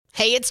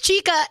Hey, it's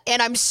Chica, and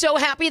I'm so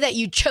happy that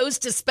you chose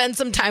to spend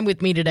some time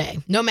with me today.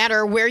 No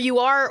matter where you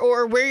are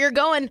or where you're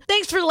going,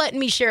 thanks for letting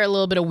me share a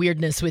little bit of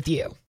weirdness with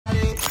you.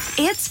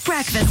 It's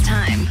breakfast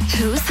time.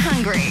 Who's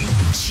hungry?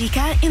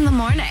 Chica in the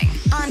morning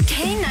on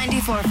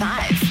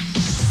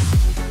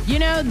K94.5. You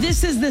know,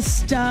 this is the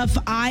stuff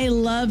I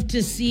love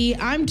to see.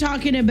 I'm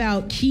talking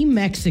about Key,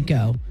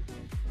 Mexico.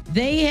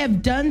 They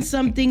have done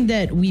something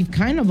that we've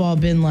kind of all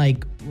been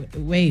like,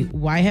 wait,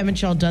 why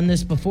haven't y'all done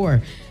this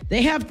before?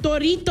 They have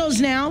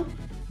Doritos now.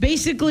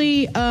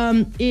 Basically,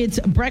 it's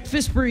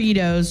breakfast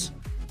burritos.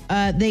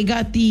 They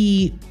got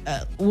the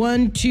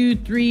 4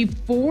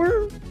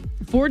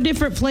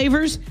 different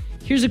flavors.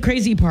 Here's the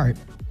crazy part.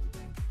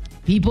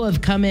 People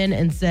have come in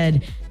and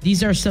said,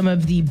 these are some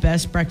of the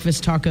best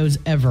breakfast tacos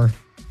ever.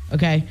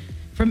 Okay?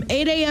 From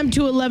 8 a.m.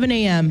 to 11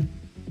 a.m.,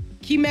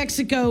 Key,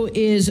 Mexico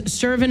is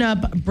serving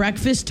up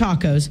breakfast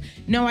tacos.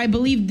 Now, I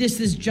believe this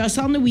is just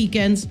on the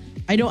weekends.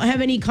 I don't have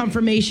any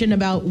confirmation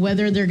about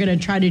whether they're going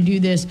to try to do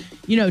this,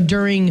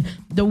 during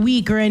the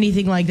week or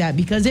anything like that.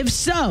 Because if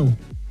so,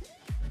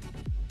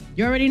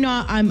 you already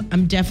know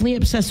I'm definitely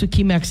obsessed with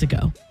Key,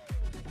 Mexico.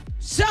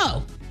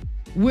 So,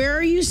 where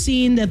are you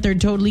seeing that they're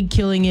totally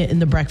killing it in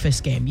the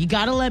breakfast game? You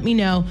got to let me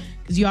know,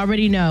 because you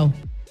already know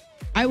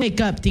I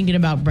wake up thinking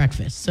about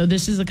breakfast. So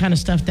this is the kind of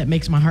stuff that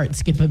makes my heart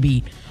skip a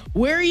beat.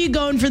 Where are you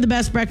going for the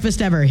best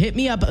breakfast ever? Hit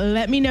me up.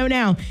 Let me know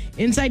now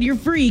inside your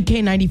free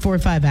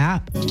K94.5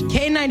 app.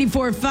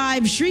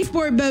 K94.5,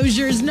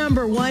 Shreveport-Bossier's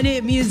 #1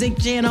 hit music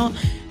channel.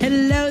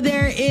 Hello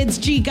there, it's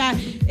Chica.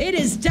 It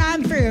is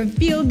time for a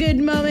feel-good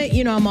moment.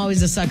 You know I'm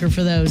always a sucker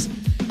for those.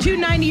 2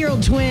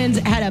 90-year-old twins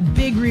had a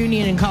big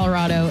reunion in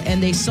Colorado,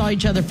 and they saw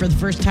each other for the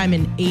first time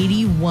in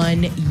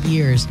 81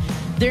 years.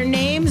 Their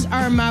names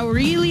are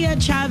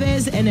Maurelia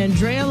Chavez and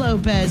Andrea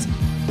Lopez.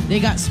 They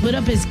got split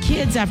up as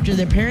kids after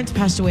their parents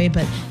passed away,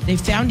 but they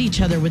found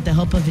each other with the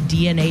help of a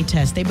DNA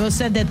test. They both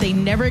said that they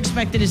never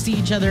expected to see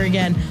each other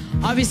again.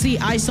 Obviously,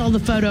 I saw the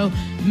photo,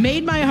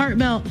 made my heart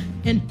melt,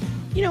 and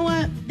you know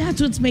what?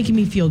 That's what's making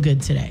me feel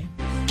good today.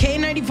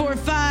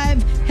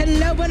 K94.5,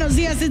 hello, buenos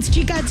dias, it's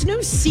Chica. It's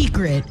no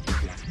secret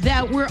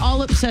that we're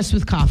all obsessed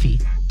with coffee.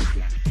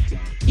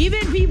 Even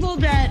people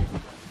that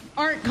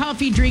aren't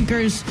coffee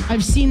drinkers,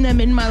 I've seen them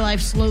in my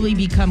life slowly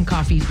become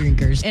coffee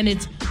drinkers. And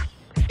it's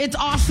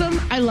awesome.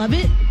 I love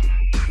it.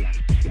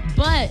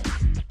 But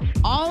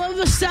all of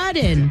a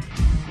sudden,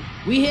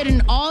 we hit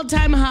an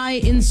all-time high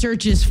in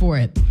searches for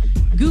it.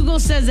 Google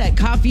says that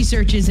coffee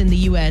searches in the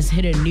U.S.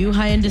 hit a new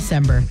high in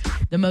December,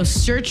 the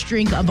most searched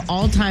drink of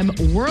all time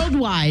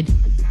worldwide.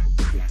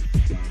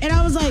 And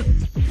I was like,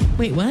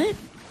 wait, what?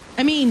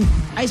 I mean,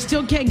 I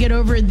still can't get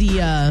over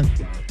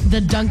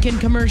the Dunkin'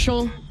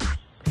 commercial,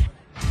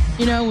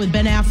 with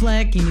Ben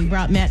Affleck, and he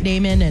brought Matt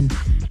Damon, and,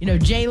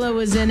 J-Lo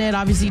was in it,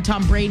 obviously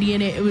Tom Brady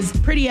in it. It was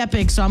pretty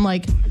epic, so I'm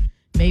like,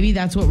 maybe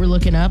that's what we're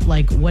looking up.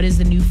 Like, what is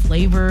the new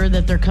flavor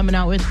that they're coming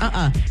out with?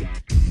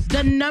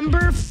 The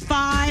number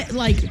 5,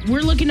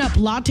 we're looking up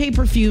latte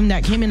perfume,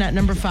 that came in at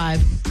number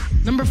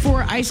 5. Number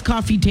 4, iced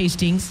coffee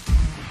tastings.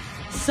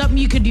 Something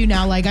you could do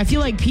now. I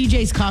feel like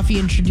PJ's Coffee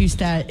introduced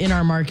that in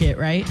our market,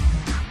 right?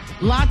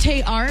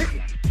 Latte art.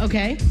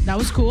 Okay, that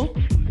was cool.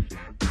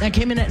 That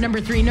came in at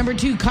number 3. Number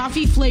 2,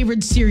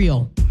 coffee-flavored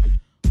cereal.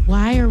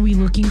 Why are we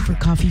looking for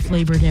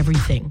coffee-flavored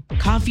everything?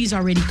 Coffee's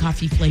already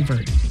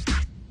coffee-flavored.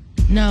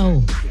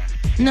 No.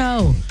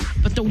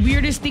 But the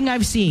weirdest thing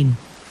I've seen,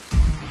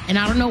 and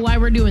I don't know why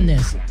we're doing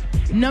this,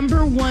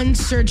 number 1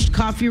 searched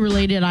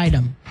coffee-related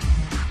item,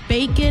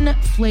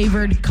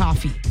 bacon-flavored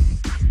coffee.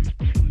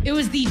 It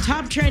was the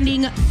top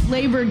trending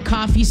flavored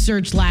coffee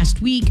search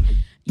last week.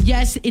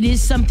 Yes, it is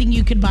something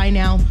you could buy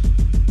now.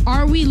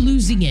 Are we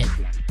losing it?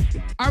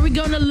 Are we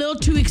going a little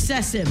too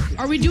excessive?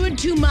 Are we doing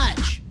too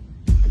much?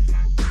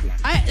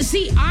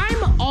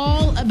 I'm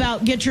all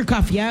about get your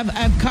coffee. I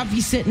have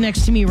coffee sitting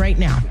next to me right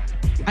now.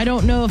 I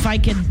don't know if I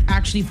could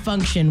actually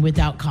function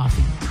without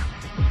coffee.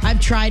 I've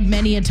tried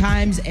many a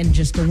times, and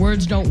just the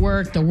words don't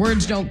work. The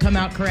words don't come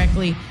out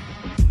correctly.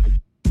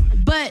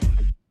 But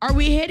are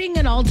we hitting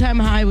an all-time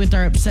high with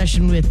our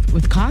obsession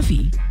with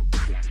coffee?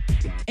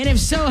 And if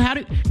so, how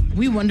do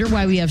we wonder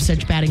why we have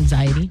such bad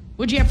anxiety?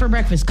 What'd you have for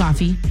breakfast?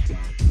 Coffee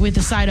with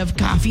a side of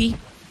coffee.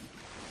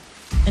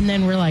 And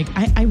then we're like,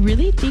 I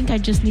really think I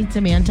just need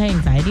some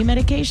anti-anxiety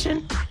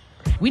medication.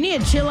 We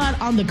need to chill out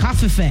on the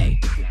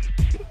coffee.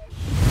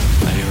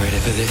 Are you ready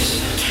for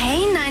this?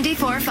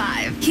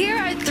 K94.5. Here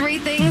are 3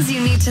 things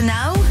you need to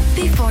know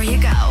before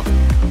you go.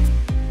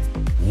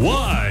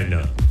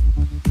 1.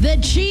 The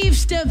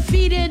Chiefs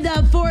defeated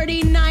the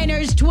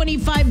 49ers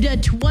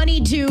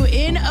 25-22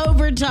 in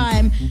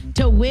overtime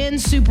to win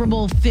Super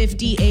Bowl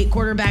 58.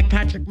 Quarterback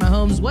Patrick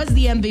Mahomes was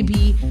the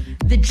MVP.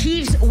 The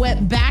Chiefs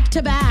went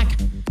back-to-back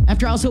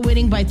after also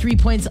winning by 3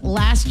 points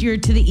last year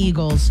to the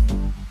Eagles.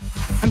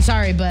 I'm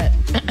sorry, but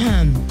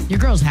your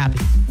girl's happy.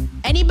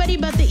 Anybody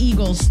but the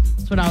Eagles.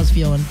 That's what I was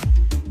feeling.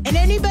 And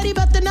anybody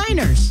but the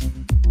Niners.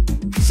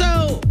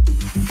 So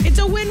it's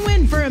a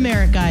win-win for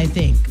America, I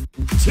think.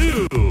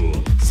 2.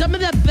 Some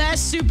of the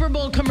best Super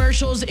Bowl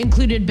commercials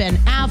included Ben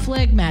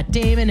Affleck, Matt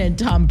Damon, and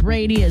Tom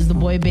Brady as the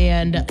boy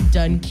band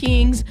Dun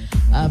Kings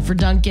for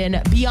Duncan.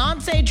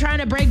 Beyonce trying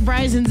to break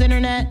Verizon's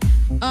internet.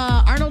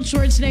 Arnold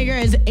Schwarzenegger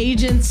as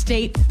Agent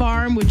State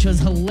Farm, which was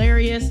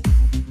hilarious.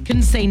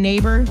 Couldn't say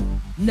neighbor.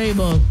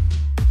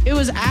 It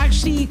was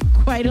actually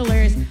quite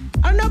hilarious.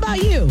 I don't know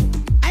about you.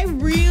 I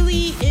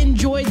really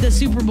enjoyed the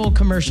Super Bowl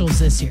commercials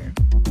this year.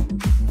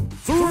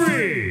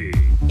 3.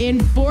 In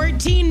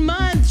 14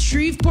 months,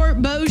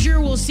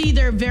 Shreveport-Bossier will see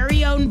their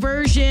very own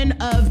version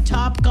of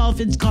Topgolf.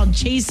 It's called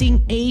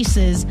Chasing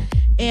Aces.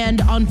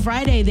 And on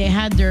Friday, they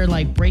had their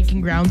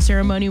breaking ground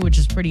ceremony, which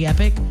is pretty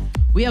epic.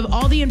 We have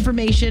all the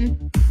information,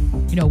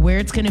 where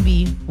it's going to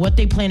be, what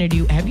they plan to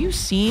do. Have you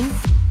seen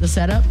the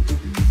setup?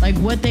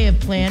 What they have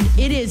planned?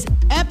 It is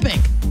epic.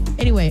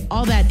 Anyway,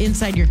 all that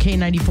inside your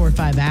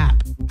K94.5 app.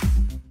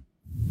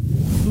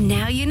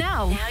 Now you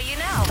know. Now you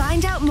know.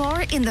 Find out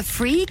more in the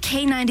free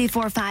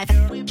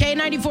K94.5.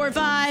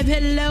 K94.5.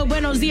 Hello,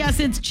 buenos dias.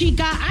 It's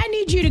Chica. I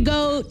need you to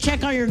go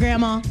check on your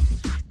grandma.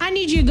 I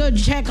need you to go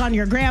check on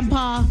your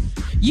grandpa.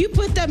 You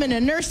put them in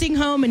a nursing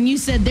home and you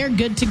said they're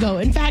good to go.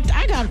 In fact,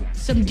 I got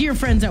some dear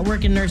friends that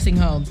work in nursing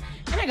homes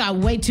and I got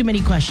way too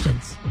many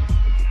questions.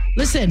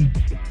 Listen,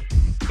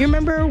 you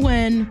remember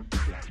when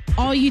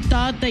all you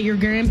thought that your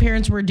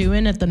grandparents were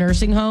doing at the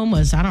nursing home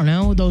was, I don't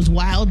know, those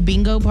wild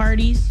bingo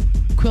parties,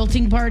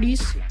 quilting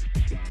parties,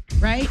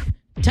 right?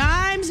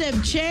 Times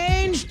have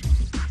changed.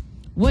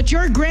 What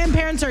your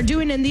grandparents are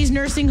doing in these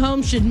nursing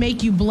homes should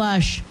make you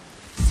blush.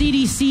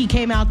 CDC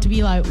came out to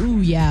be like,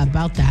 ooh, yeah,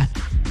 about that.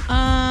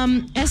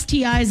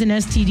 STIs and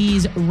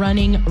STDs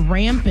running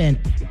rampant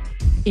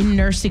in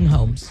nursing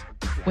homes.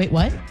 Wait,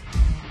 what?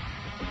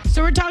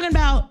 So we're talking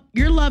about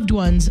your loved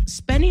ones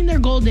spending their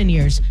golden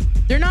years.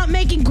 They're not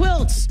making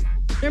quilts.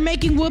 They're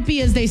making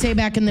whoopee, as they say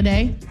back in the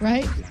day,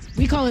 right?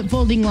 We call it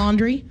folding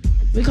laundry.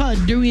 We call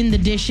it doing the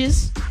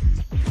dishes.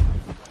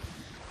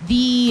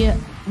 The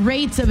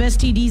rates of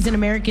STDs in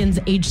Americans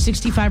age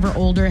 65 or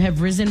older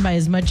have risen by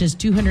as much as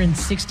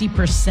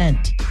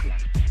 260%.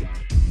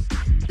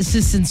 This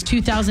is since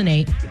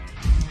 2008.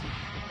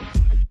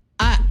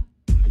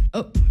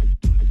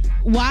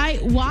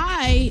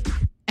 Why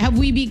have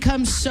we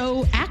become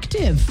so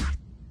active?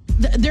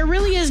 There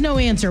really is no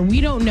answer.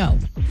 We don't know.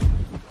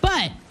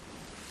 But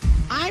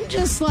I'm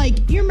just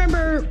you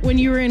remember when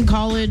you were in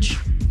college,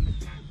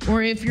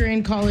 or if you're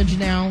in college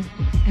now,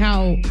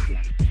 how,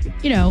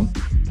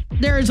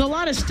 there's a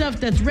lot of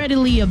stuff that's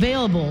readily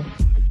available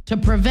to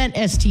prevent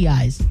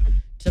STIs,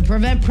 to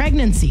prevent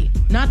pregnancy.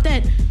 Not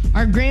that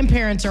our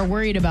grandparents are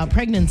worried about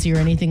pregnancy or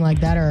anything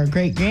like that, or our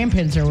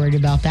great-grandparents are worried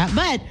about that,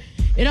 but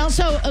it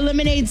also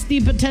eliminates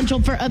the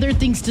potential for other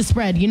things to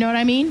spread. You know what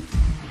I mean?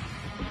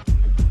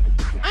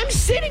 I'm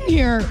sitting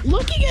here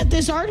looking at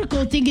this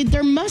article thinking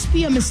there must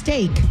be a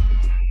mistake.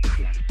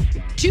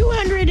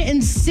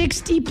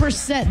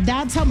 260%.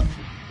 That's how...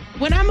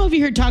 When I'm over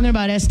here talking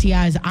about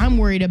STIs, I'm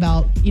worried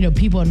about,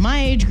 people in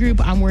my age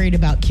group. I'm worried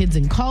about kids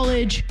in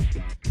college.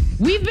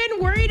 We've been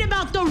worried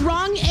about the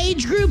wrong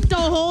age group the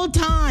whole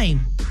time.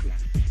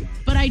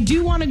 But I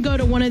do want to go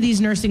to one of these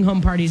nursing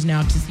home parties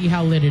now to see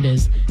how lit it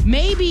is.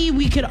 Maybe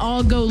we could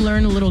all go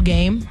learn a little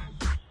game.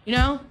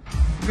 You're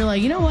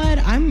like, you know what?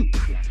 I'm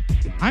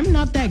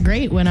not that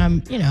great when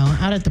I'm,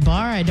 out at the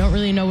bar. I don't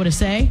really know what to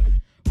say.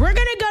 We're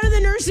going to go to the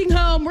nursing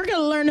home. We're going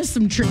to learn us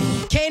some tricks.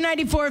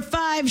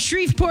 K94.5,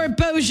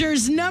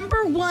 Shreveport-Bossier's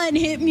 #1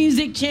 hit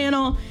music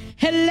channel.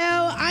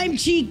 Hello, I'm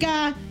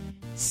Chica.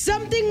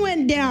 Something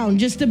went down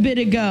just a bit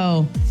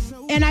ago,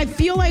 and I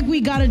feel like we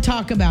got to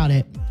talk about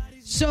it.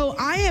 So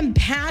I am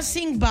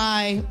passing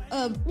by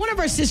one of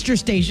our sister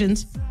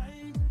stations,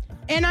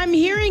 and I'm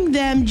hearing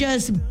them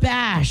just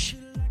bash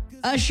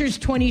Usher's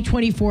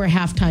 2024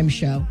 halftime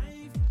show.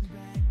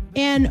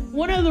 And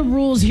one of the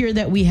rules here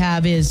that we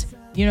have is,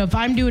 if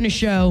I'm doing a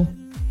show,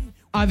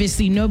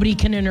 obviously nobody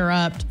can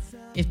interrupt.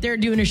 If they're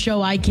doing a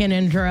show, I can't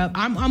interrupt.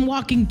 I'm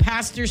walking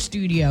past their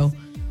studio,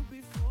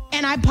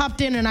 and I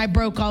popped in and I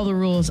broke all the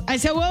rules. I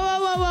said, whoa.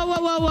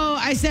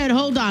 I said,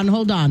 hold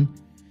on.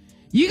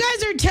 You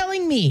guys are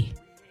telling me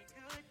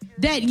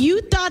that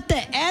you thought the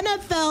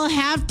NFL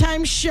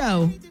halftime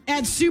show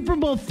at Super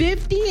Bowl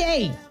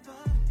 58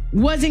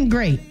 wasn't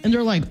great. And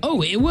they're like,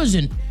 oh, it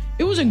wasn't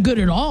good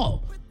at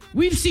all.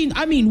 We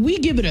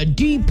give it a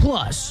D+.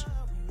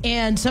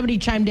 And somebody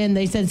chimed in,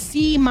 they said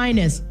C-.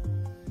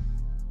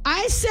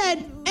 I said,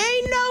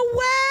 ain't no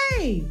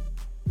way.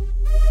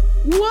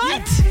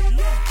 What?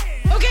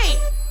 Okay.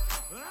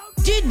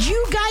 Did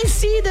you guys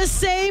see the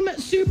same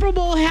Super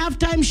Bowl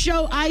halftime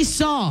show I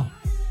saw?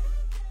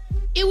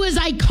 It was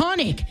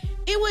iconic.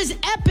 It was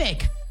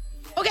epic.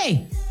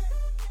 Okay.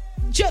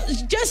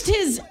 Just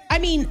his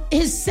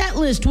set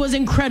list was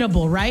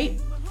incredible, right?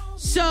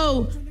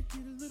 So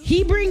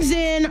he brings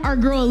in our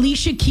girl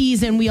Alicia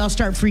Keys and we all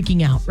start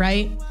freaking out,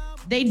 right?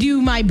 They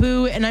do My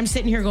Boo and I'm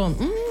sitting here going,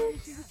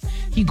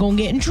 he gonna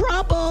get in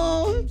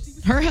trouble.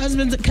 Her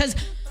husband's, because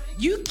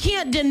you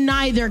can't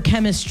deny their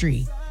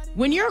chemistry.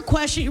 When you're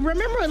questioning,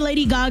 remember when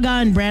Lady Gaga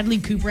and Bradley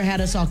Cooper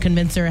had us all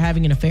convinced they were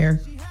having an affair?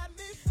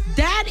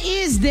 That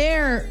is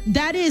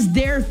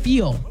their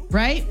feel,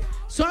 right?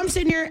 So I'm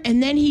sitting here,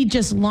 and then he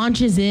just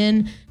launches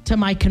in to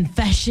my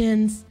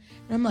confessions.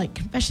 And I'm like,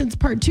 confessions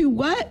part 2,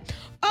 what?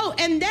 Oh,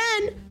 and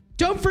then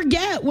don't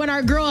forget when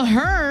our girl,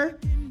 Her,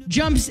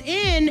 jumps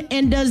in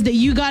and does the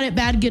You Got It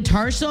Bad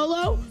guitar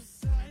solo.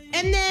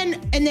 And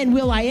then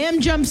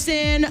Will.i.am jumps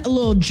in,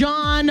 Lil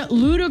Jon,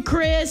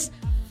 Ludacris.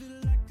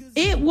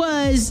 It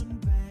was,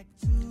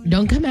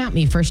 don't come at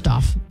me, first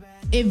off.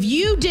 If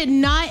you did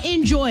not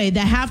enjoy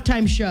the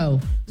halftime show,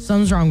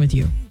 something's wrong with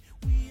you.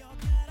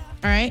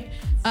 All right?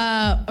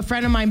 A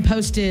friend of mine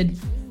posted,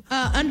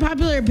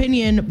 unpopular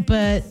opinion,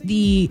 but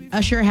the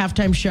Usher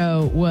halftime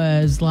show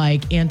was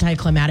like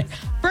anticlimactic.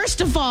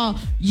 First of all,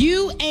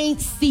 you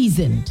ain't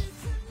seasoned.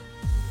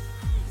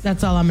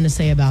 That's all I'm going to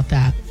say about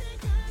that.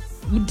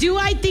 Do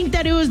I think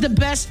that it was the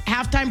best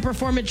halftime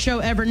performance show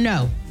ever?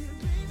 No.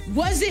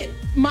 Was it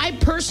my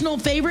personal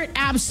favorite?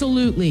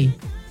 Absolutely.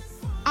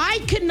 I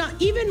could not,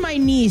 even my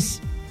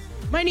niece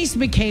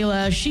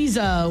Michaela, she's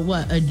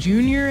a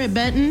junior at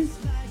Benton.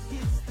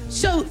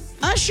 So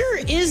Usher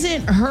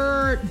isn't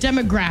her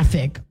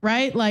demographic,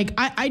 right? Like,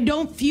 I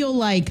don't feel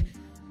like,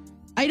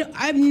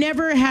 I've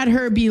never had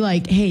her be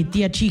like, hey,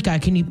 Tia Chica,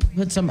 can you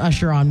put some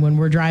Usher on when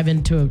we're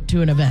driving to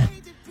an event?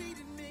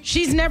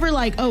 She's never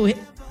like, oh,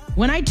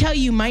 when I tell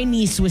you my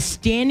niece was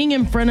standing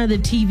in front of the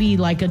TV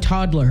like a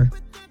toddler.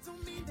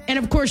 And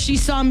of course, she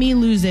saw me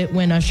lose it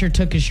when Usher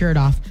took his shirt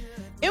off.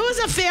 It was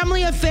a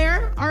family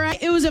affair, all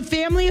right? It was a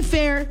family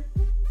affair.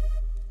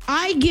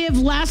 I give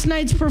last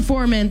night's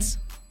performance,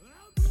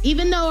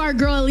 even though our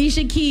girl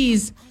Alicia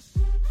Keys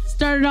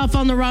started off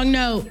on the wrong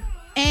note,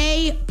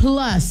 A+.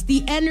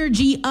 The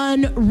energy,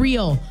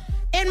 unreal.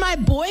 And my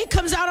boy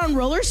comes out on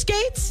roller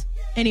skates?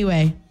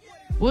 Anyway,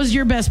 what was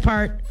your best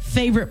part,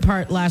 favorite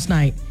part last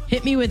night?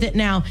 Hit me with it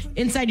now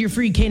inside your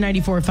free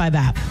K94.5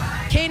 app.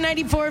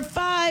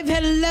 K94.5,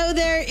 hello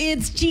there.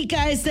 It's Chica.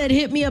 I said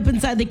hit me up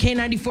inside the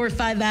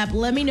K94.5 app.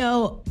 Let me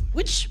know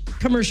which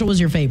commercial was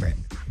your favorite.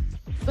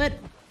 But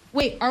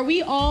wait, are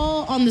we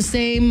all on the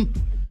same,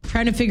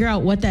 trying to figure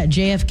out what that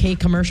JFK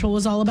commercial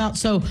was all about?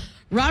 So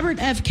Robert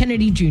F.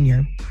 Kennedy Jr.,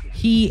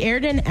 he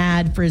aired an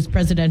ad for his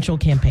presidential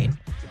campaign,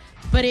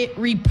 but it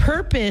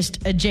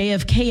repurposed a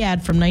JFK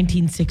ad from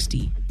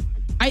 1960.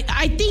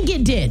 I think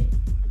it did.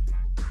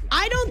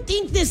 I don't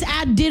think this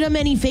ad did him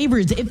any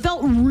favors. It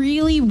felt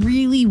really,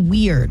 really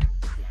weird.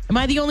 Am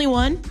I the only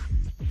one?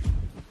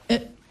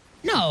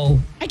 No,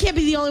 I can't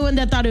be the only one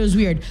that thought it was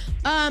weird.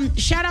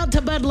 Shout out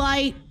to Bud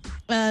Light.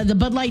 The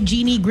Bud Light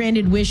Genie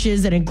granted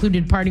wishes that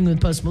included partying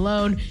with Post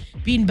Malone,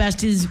 being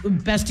besties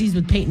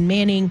with Peyton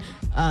Manning.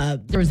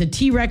 There was a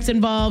T-Rex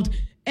involved.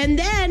 And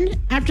then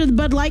after the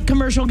Bud Light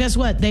commercial, guess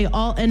what? They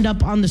all end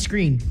up on the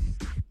screen.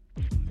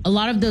 A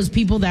lot of those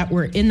people that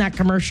were in that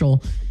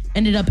commercial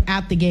ended up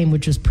at the game,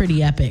 which was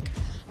pretty epic.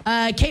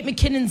 Kate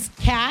McKinnon's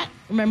cat,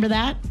 remember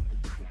that?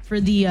 For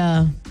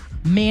the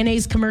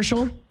mayonnaise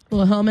commercial,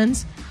 Little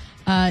Hellman's.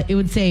 It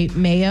would say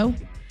mayo.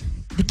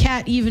 The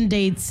cat even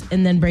dates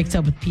and then breaks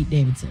up with Pete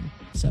Davidson.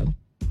 So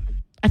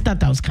I thought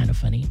that was kind of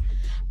funny.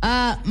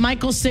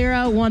 Michael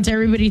Cera wants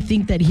everybody to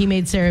think that he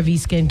made CeraVe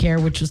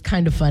skincare, which was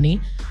kind of funny.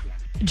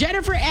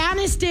 Jennifer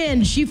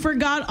Aniston, she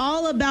forgot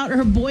all about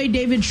her boy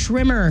David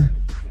Schwimmer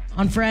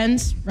on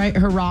Friends, right?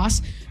 Her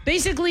Ross.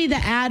 Basically, the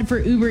ad for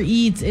Uber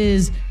Eats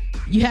is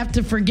you have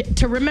to forget,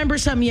 to remember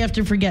something, you have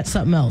to forget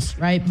something else,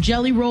 right?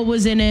 Jelly Roll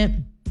was in it.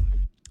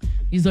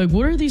 He's like,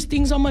 what are these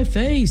things on my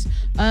face?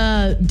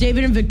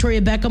 David and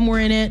Victoria Beckham were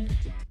in it.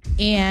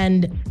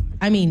 And,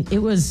 I mean, it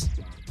was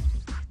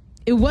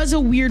a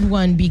weird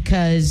one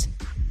because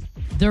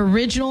the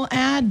original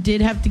ad did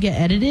have to get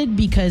edited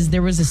because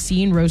there was a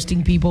scene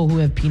roasting people who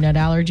have peanut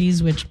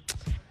allergies, which,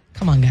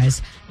 come on,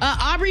 guys.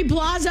 Aubrey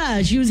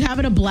Plaza, she was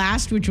having a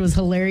blast, which was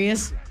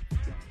hilarious.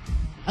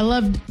 I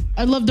loved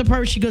the part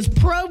where she goes,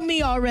 probe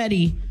me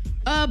already.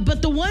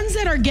 But the ones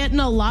that are getting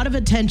a lot of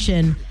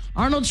attention,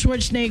 Arnold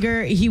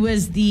Schwarzenegger, he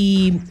was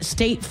the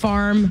State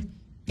Farm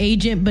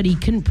agent, but he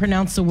couldn't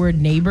pronounce the word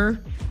neighbor.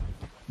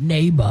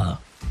 Neighbor.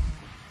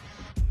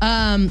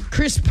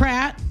 Chris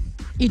Pratt,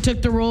 he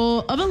took the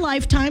role of a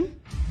Lifetime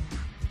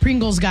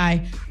Pringles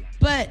guy.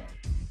 But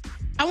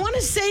I want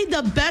to say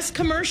the best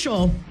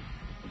commercial.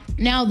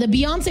 Now, the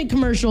Beyonce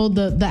commercial,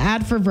 the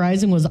ad for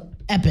Verizon was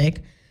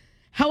epic.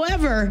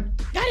 However,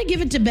 gotta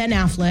give it to Ben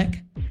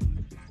Affleck.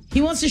 He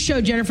wants to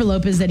show Jennifer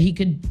Lopez that he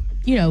could,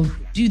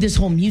 do this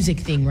whole music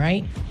thing,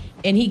 right?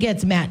 And he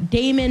gets Matt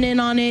Damon in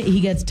on it.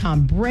 He gets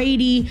Tom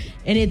Brady.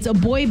 And it's a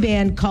boy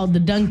band called the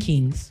Dun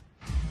Kings.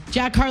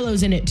 Jack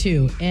Harlow's in it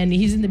too. And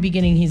he's in the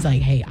beginning. He's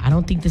like, hey, I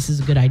don't think this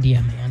is a good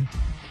idea, man.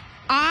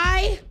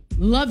 I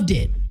loved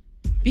it.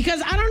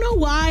 Because I don't know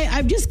why.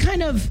 I've just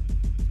kind of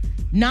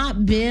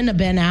not been a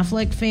Ben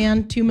Affleck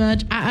fan too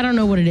much. I don't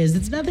know what it is.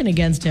 It's nothing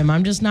against him.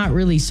 I'm just not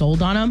really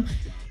sold on him.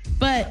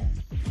 But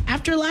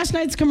after last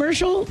night's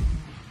commercial,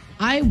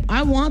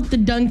 I want the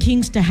Dun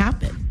Kings to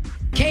happen.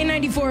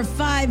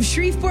 K94.5,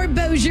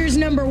 Shreveport-Bossier's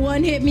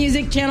 #1 hit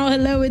music channel.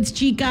 Hello, it's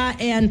Chica.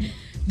 And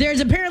there's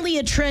apparently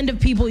a trend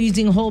of people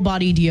using whole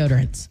body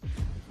deodorants.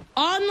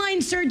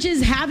 Online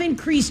searches have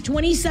increased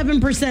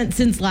 27%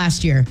 since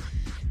last year.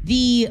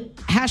 The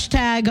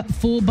hashtag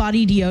full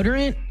body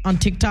deodorant on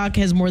TikTok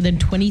has more than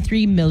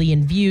 23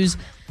 million views.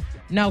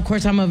 Now, of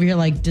course, I'm over here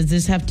like, does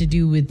this have to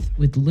do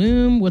with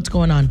Loom? What's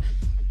going on?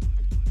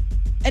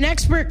 An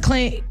expert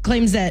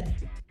claims that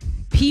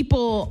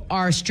people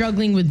are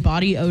struggling with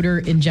body odor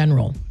in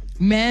general.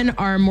 Men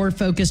are more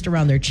focused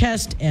around their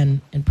chest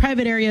and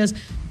private areas.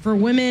 For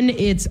women,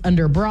 it's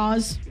under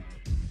bras.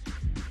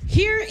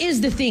 Here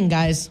is the thing,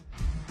 guys.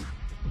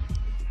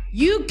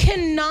 You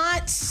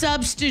cannot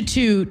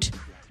substitute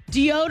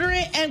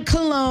deodorant and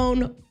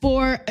cologne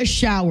for a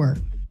shower.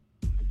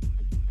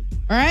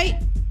 All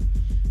right?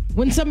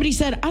 When somebody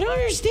said, I don't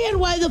understand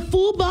why the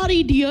full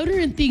body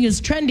deodorant thing is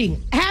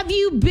trending. Have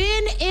you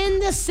been in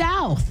the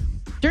South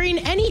during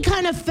any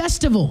kind of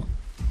festival?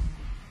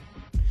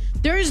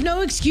 There is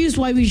no excuse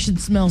why we should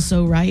smell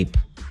so ripe.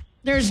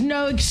 There's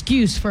no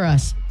excuse for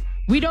us.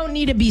 We don't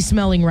need to be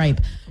smelling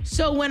ripe.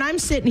 So when I'm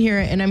sitting here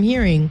and I'm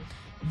hearing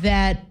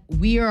that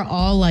we are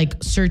all like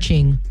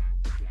searching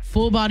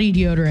full body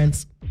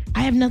deodorants,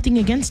 I have nothing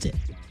against it.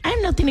 I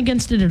have nothing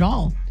against it at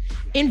all.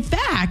 In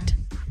fact,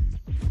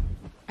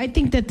 I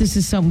think that this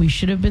is something we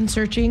should have been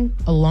searching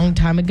a long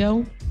time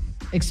ago,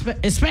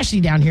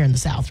 especially down here in the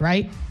South,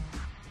 right?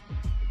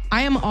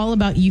 I am all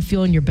about you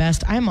feeling your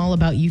best. I am all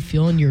about you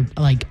feeling your,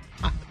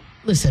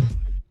 listen,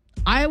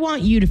 I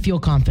want you to feel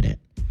confident,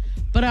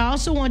 but I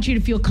also want you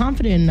to feel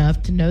confident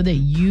enough to know that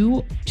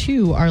you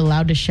too are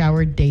allowed to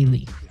shower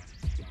daily.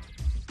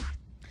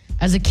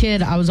 As a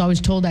kid, I was always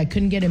told I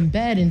couldn't get in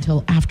bed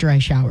until after I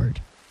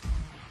showered.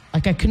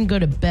 Like I couldn't go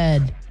to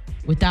bed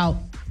without,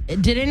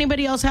 did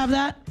anybody else have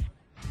that?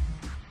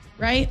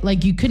 Right?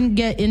 Like you couldn't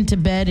get into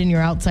bed in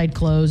your outside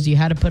clothes. You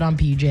had to put on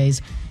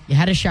PJs. You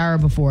had to shower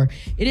before.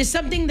 It is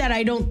something that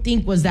I don't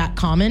think was that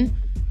common.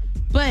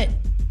 But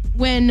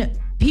when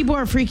people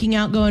are freaking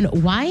out going,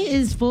 why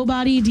is full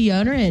body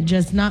deodorant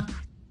just not?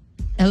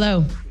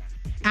 Hello.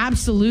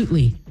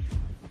 Absolutely.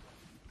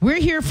 We're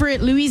here for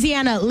it,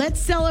 Louisiana. Let's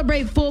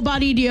celebrate full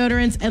body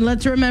deodorants. And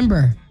let's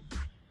remember,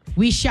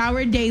 we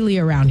shower daily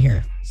around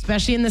here,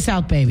 especially in the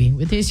South, baby.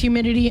 With this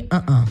humidity,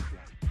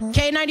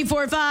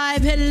 K94.5,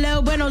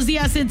 hello, buenos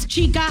dias, it's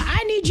Chica.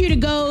 I need you to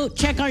go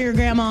check on your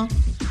grandma.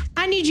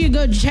 I need you to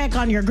go check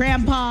on your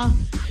grandpa.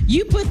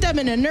 You put them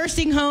in a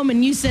nursing home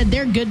and you said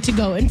they're good to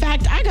go. In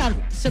fact, I got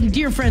some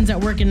dear friends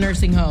that work in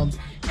nursing homes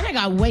and I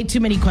got way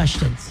too many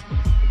questions.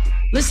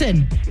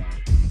 Listen,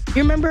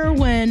 you remember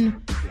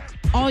when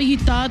all you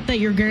thought that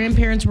your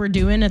grandparents were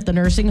doing at the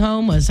nursing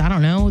home was, I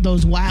don't know,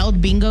 those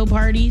wild bingo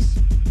parties,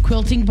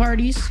 quilting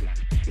parties,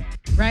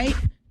 right?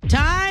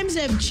 Times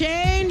have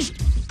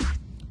changed.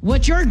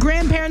 What your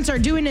grandparents are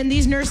doing in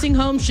these nursing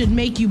homes should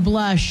make you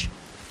blush.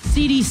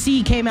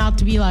 CDC came out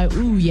to be like,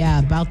 ooh, yeah,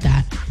 about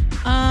that.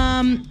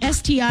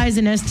 STIs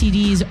and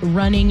STDs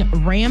running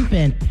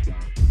rampant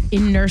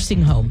in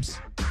nursing homes.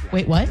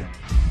 Wait, what?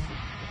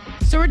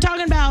 So we're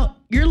talking about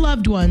your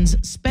loved ones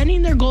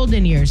spending their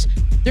golden years.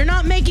 They're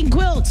not making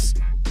quilts.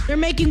 They're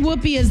making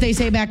whoopee, as they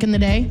say back in the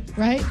day,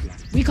 right?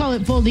 We call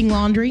it folding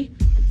laundry.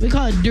 We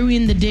call it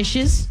doing the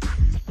dishes.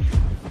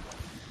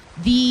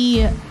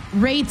 The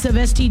rates of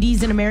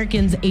STDs in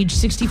Americans age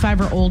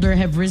 65 or older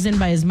have risen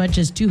by as much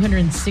as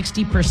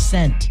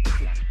 260%.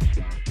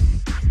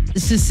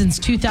 This is since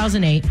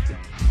 2008.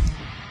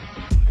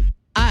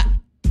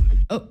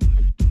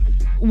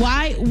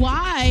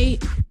 Why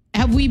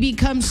have we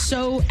become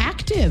so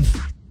active?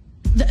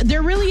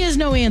 There really is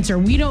no answer.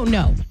 We don't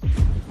know.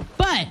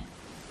 But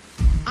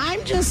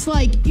I'm just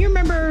like, you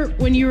remember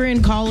when you were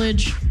in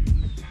college,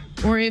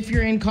 or if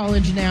you're in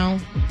college now,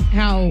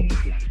 how,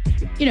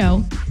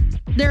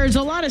 there's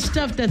a lot of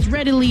stuff that's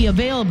readily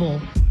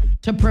available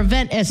to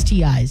prevent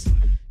STIs,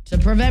 to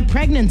prevent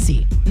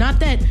pregnancy. Not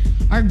that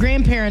our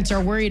grandparents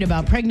are worried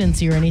about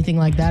pregnancy or anything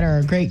like that, or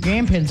our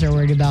great-grandparents are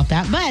worried about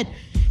that, but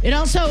it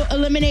also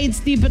eliminates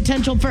the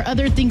potential for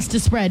other things to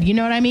spread. You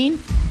know what I mean?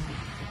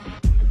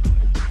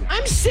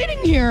 I'm sitting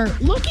here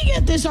looking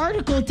at this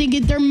article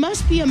thinking there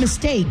must be a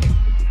mistake.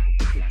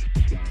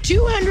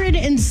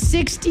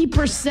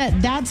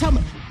 260%. That's how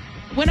much.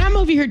 When I'm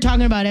over here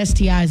talking about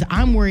STIs,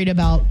 I'm worried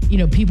about,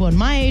 people in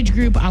my age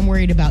group. I'm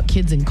worried about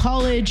kids in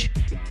college.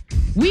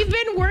 We've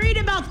been worried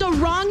about the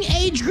wrong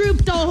age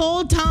group the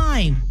whole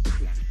time.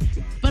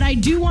 But I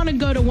do want to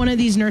go to one of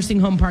these nursing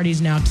home parties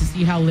now to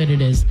see how lit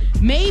it is.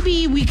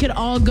 Maybe we could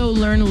all go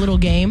learn a little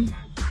game.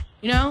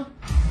 You're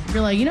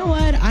like, you know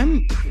what?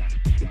 I'm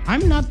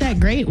not that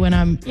great when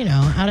I'm,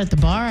 out at the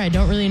bar. I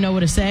don't really know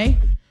what to say.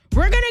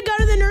 We're going to go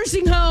to the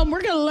nursing home.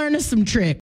 We're going to learn us some tricks.